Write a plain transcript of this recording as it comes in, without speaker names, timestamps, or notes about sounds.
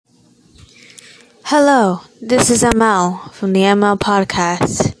Hello, this is ML from the ML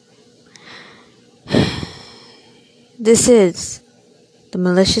Podcast. This is the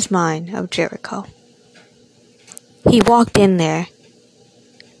malicious mind of Jericho. He walked in there,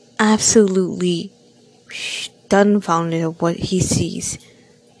 absolutely dumbfounded of what he sees.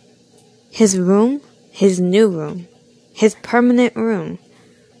 His room, his new room, his permanent room,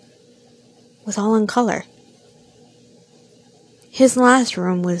 was all in color. His last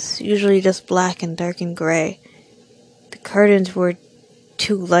room was usually just black and dark and gray. The curtains were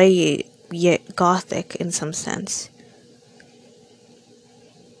too light, yet gothic in some sense.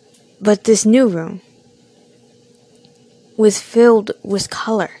 But this new room was filled with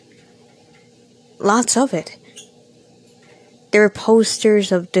color. Lots of it. There were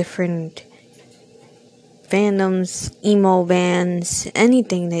posters of different fandoms, emo bands,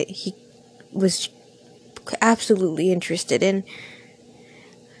 anything that he was absolutely interested in.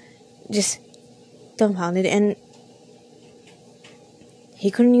 Just dumbfounded, and he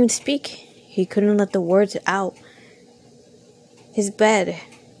couldn't even speak. He couldn't let the words out. His bed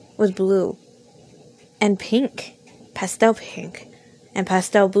was blue and pink, pastel pink, and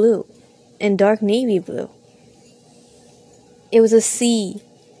pastel blue, and dark navy blue. It was a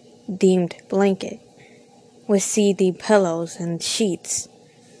sea-themed blanket with sea-themed pillows and sheets.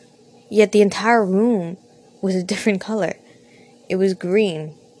 Yet the entire room was a different color. It was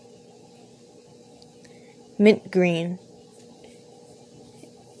green, mint green,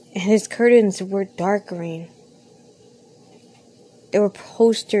 and his curtains were dark green. There were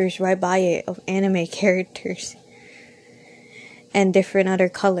posters right by it of anime characters and different other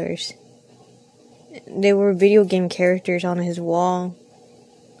colors. There were video game characters on his wall.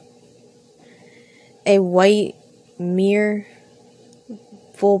 A white mirror,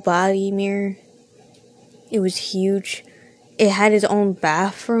 full body mirror. It was huge. It had its own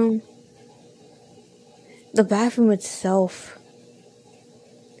bathroom. The bathroom itself,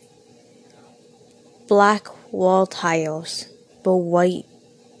 black wall tiles, but white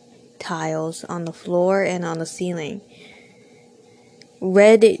tiles on the floor and on the ceiling.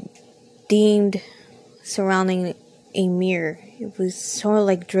 Red themed surrounding a mirror. It was sort of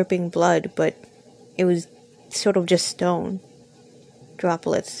like dripping blood, but it was sort of just stone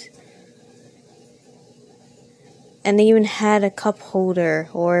droplets. And they even had a cup holder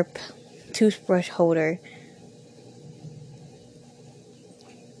or toothbrush holder.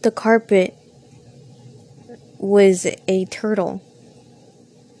 The carpet was a turtle,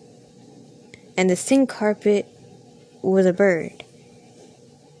 and the sink carpet was a bird.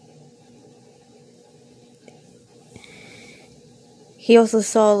 He also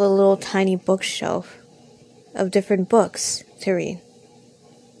saw a little tiny bookshelf of different books to read,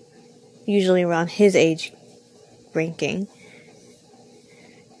 usually around his age ranking.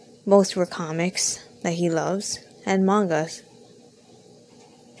 Most were comics that he loves, and mangas,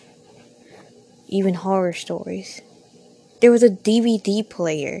 even horror stories. There was a DVD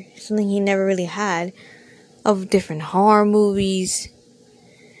player, something he never really had, of different horror movies,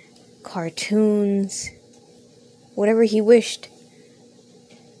 cartoons, whatever he wished.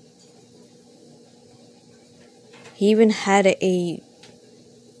 He even had a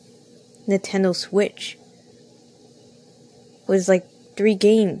Nintendo Switch. It was like 3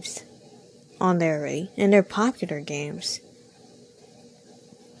 games on there already, and they're popular games.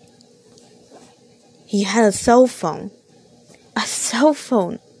 He had a cell phone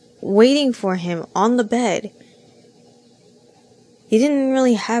waiting for him on the bed. He didn't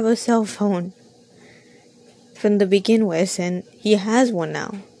really have a cell phone from the begin with, and he has one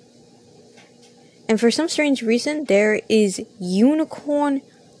now. And for some strange reason, there is unicorn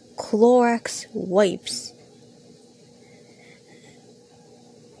Clorox wipes.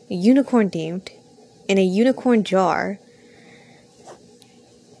 Unicorn themed, in a unicorn jar.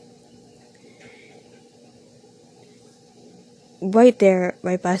 Right there,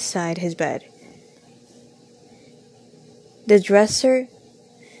 right beside his bed. The dresser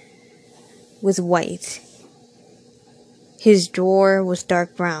was white. His drawer was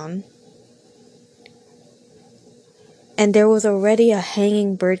dark brown. And there was already a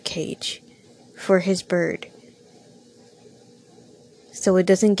hanging bird cage for his bird, so it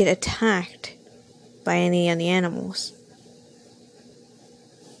doesn't get attacked by any of the animals.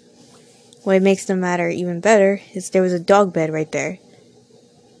 What makes the matter even better is there was a dog bed right there.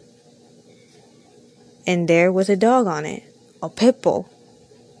 And there was a dog on it, a pit bull.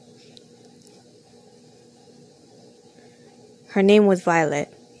 Her name was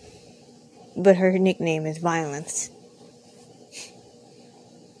Violet, but her nickname is Violence.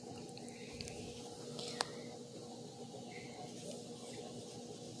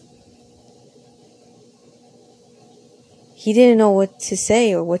 He didn't know what to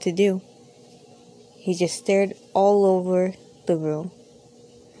say or what to do. He just stared all over the room.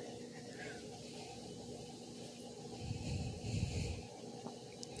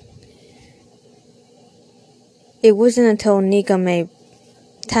 It wasn't until Nikame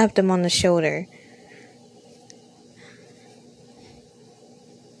tapped him on the shoulder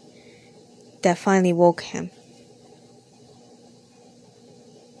that finally woke him.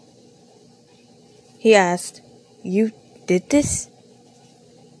 He asked, "You did this?"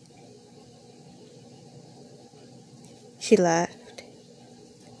 She laughed.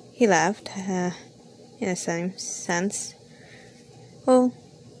 He laughed, in the same sense. Well,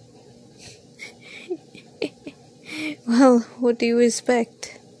 what do you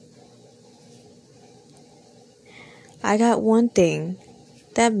expect? I got one thing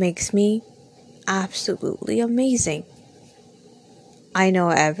that makes me absolutely amazing. I know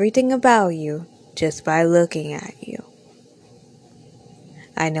everything about you just by looking at you.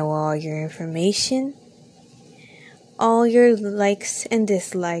 I know all your information, all your likes and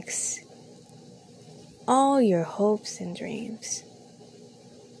dislikes, all your hopes and dreams.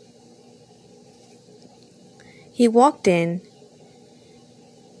 He walked in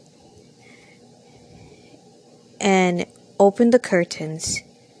and opened the curtains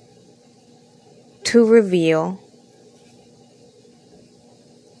to reveal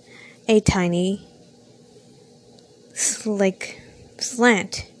a tiny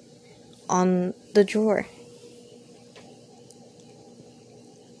slant on the drawer.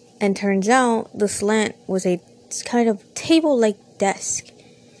 And turns out the slant was a kind of table-like desk.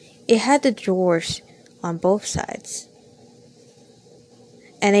 It had the drawers on both sides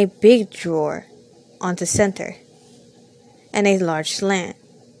and a big drawer on the center and a large slant.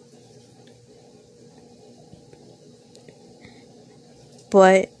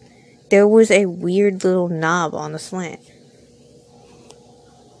 But there was a weird little knob on the slant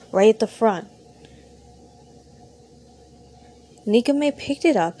right at the front. Nikame picked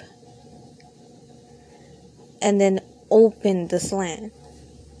it up and then opened the slant,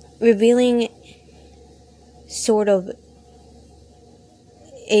 revealing sort of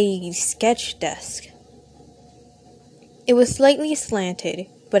a sketch desk. It was slightly slanted,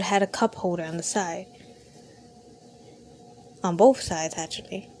 but had a cup holder on the side. On both sides,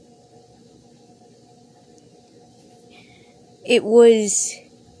 actually. It was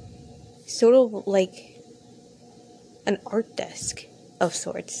sort of like an art desk of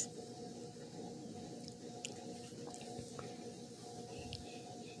sorts.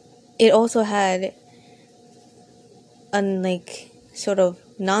 It also had a sort of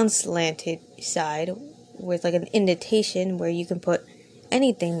non-slanted side with like an indentation where you can put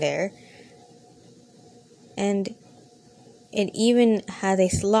anything there. And it even had a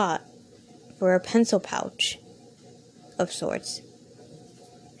slot for a pencil pouch of sorts.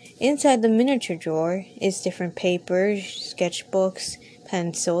 Inside the miniature drawer is different papers, sketchbooks,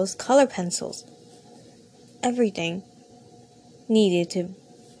 pencils, color pencils. Everything needed to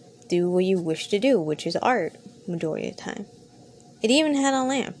do what you wish to do, which is art, majority of the time. It even had a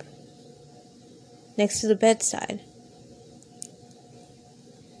lamp next to the bedside.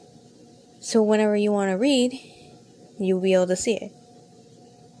 So whenever you want to read, you'll be able to see it.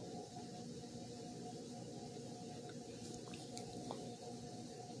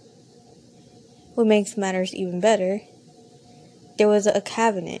 What makes matters even better, there was a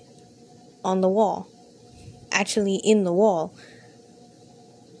cabinet on the wall. Actually in the wall.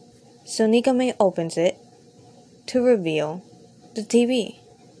 So Nikame opens it to reveal the TV.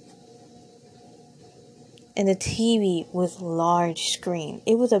 And the TV was large screen.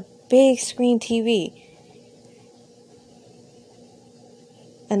 It was a big screen TV.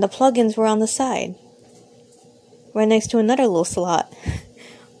 And the plugins were on the side. Right next to another little slot.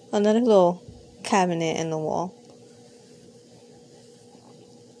 Another little cabinet in the wall.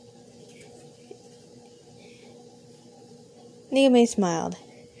 Nikame smiled.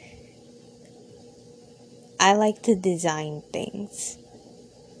 I like to design things.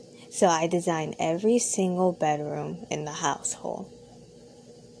 So I designed every single bedroom in the household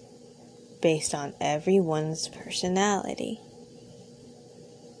based on everyone's personality.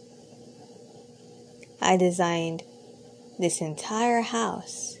 I designed this entire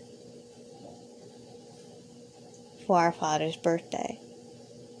house for our father's birthday.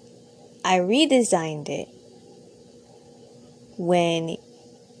 I redesigned it when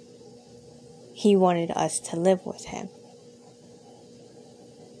he wanted us to live with him.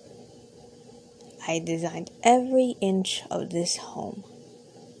 I designed every inch of this home.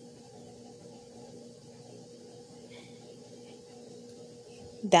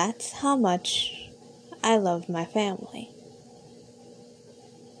 That's how much I love my family.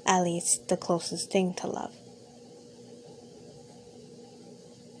 at least the closest thing to love.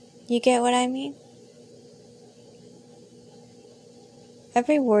 You get what I mean?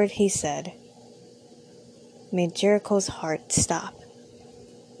 Every word he said made Jericho's heart stop.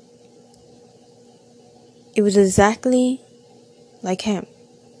 It was exactly like him.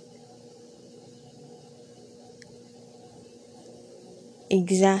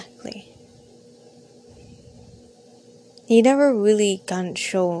 Exactly. He never really got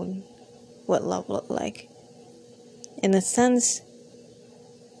shown what love looked like. In a sense,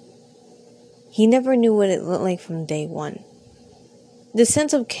 he never knew what it looked like from day one. The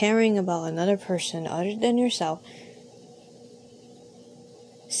sense of caring about another person other than yourself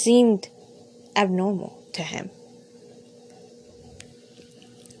seemed abnormal to him.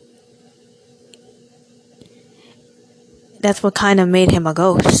 That's what kind of made him a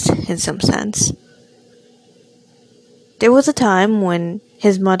ghost, in some sense. There was a time when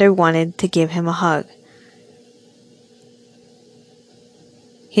his mother wanted to give him a hug.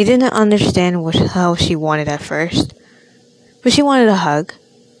 He didn't understand what the hell she wanted at first, but she wanted a hug.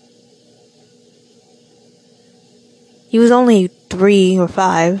 He was only 3 or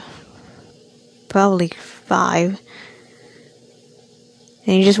 5, probably 5,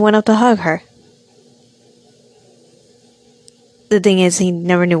 and he just went up to hug her. The thing is, he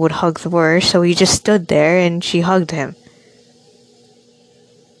never knew what hugs were, so he just stood there and she hugged him.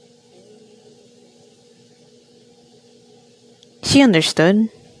 She understood,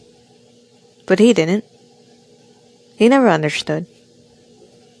 but he didn't. He never understood.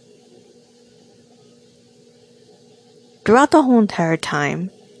 Throughout the whole entire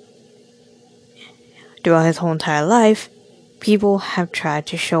time, throughout his whole entire life, people have tried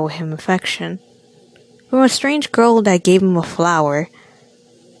to show him affection. From a strange girl that gave him a flower,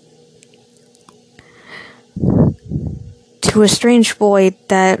 to a strange boy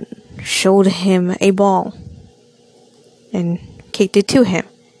that showed him a ball and kicked it to him.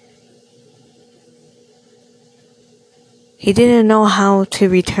 He didn't know how to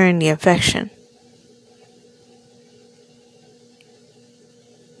return the affection.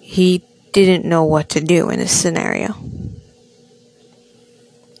 He didn't know what to do in this scenario.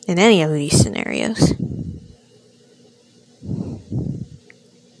 In any of these scenarios.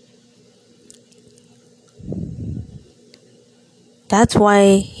 That's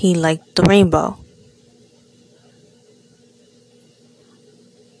why he liked the rainbow.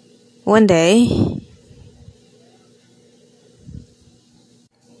 One day,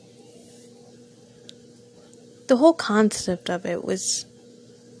 the whole concept of it was...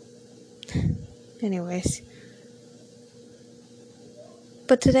 Anyways.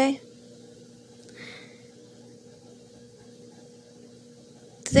 But today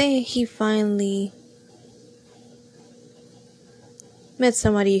he finally met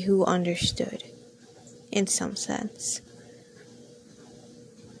somebody who understood, in some sense.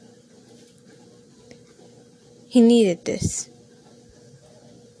 He needed this.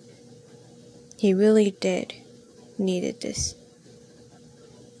 He really did needed this.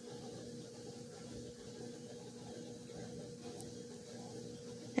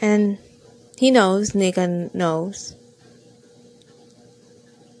 And he knows, Nika knows.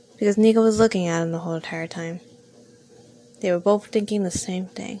 Because Nika was looking at him the whole entire time. They were both thinking the same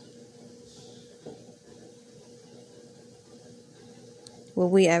thing.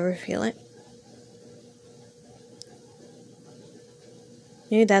 Will we ever feel it?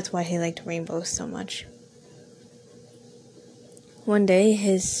 Maybe that's why he liked rainbows so much. One day,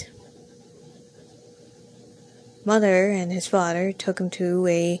 his mother and his father took him to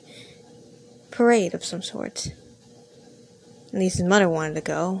a parade of some sort. At least his mother wanted to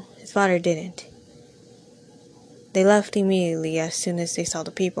go. His father didn't. They left immediately as soon as they saw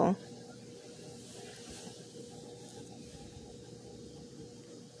the people.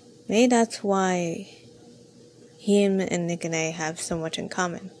 Maybe that's why him and Nikone have so much in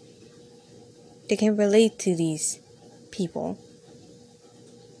common. They can relate to these people,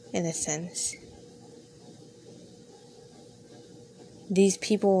 in a sense. These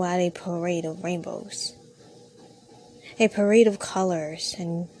people at a parade of rainbows. A parade of colors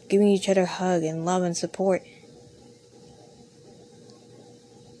and giving each other a hug and love and support.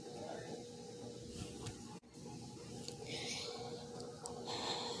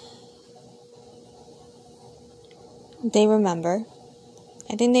 They remember.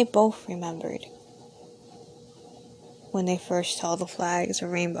 I think they both remembered. When they first saw the flags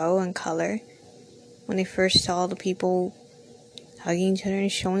of rainbow and color. When they first saw the people hugging each other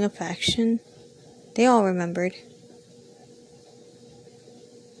and showing affection. They all remembered.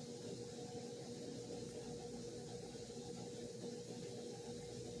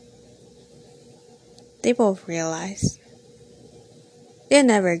 they both realize they're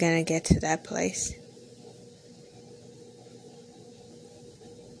never gonna get to that place.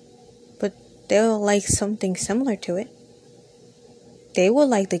 But they'll like something similar to it. They would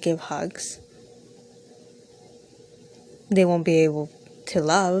like to give hugs. They won't be able to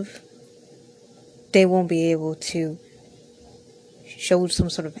love. They won't be able to show some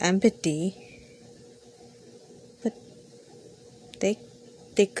sort of empathy. But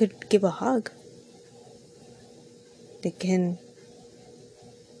they could give a hug. They can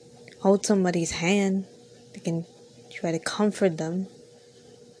hold somebody's hand. They can try to comfort them.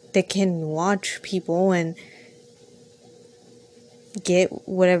 They can watch people and get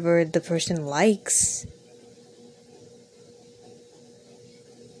whatever the person likes.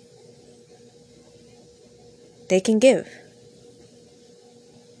 They can give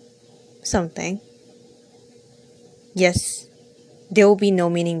something. Yes, there will be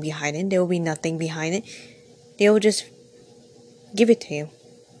no meaning behind it. There will be nothing behind it. They will just give it to you.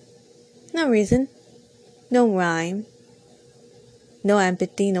 No reason. No rhyme. No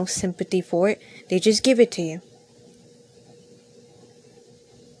empathy. No sympathy for it. They just give it to you.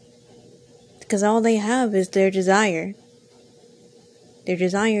 Because all they have is their desire. Their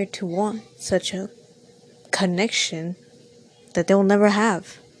desire to want such a connection that they'll never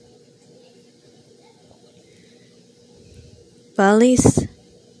have. But at least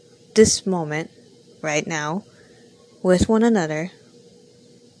this moment, right now, with one another,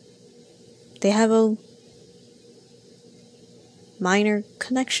 they have a minor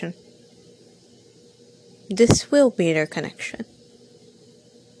connection. This will be their connection.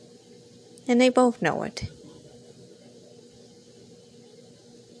 And they both know it.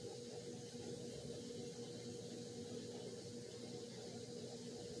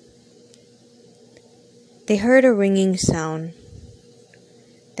 They heard a ringing sound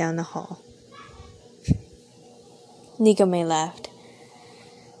down the hall. Nigame laughed.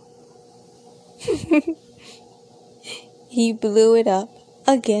 He blew it up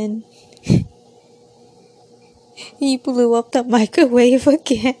again. He blew up the microwave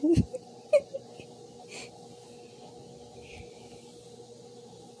again.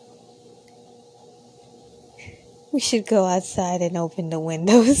 We should go outside and open the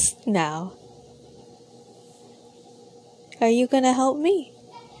windows now. Are you gonna help me?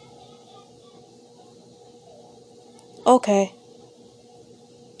 Okay,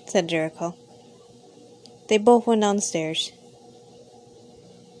 said Jericho. They both went downstairs,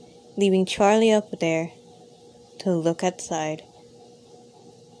 leaving Charlie up there to look outside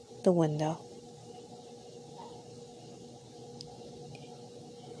the window.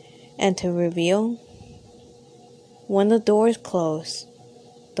 And to reveal, when the door is closed,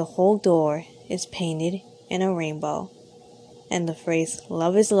 the whole door is painted in a rainbow, and the phrase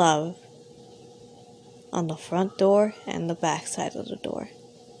 "Love is love" on the front door and the back side of the door.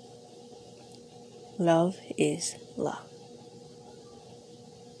 Love is love.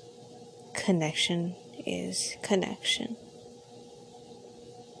 Connection is connection.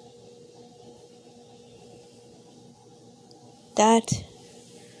 That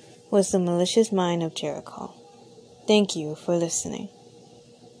was the malicious mind of Jericho. Thank you for listening.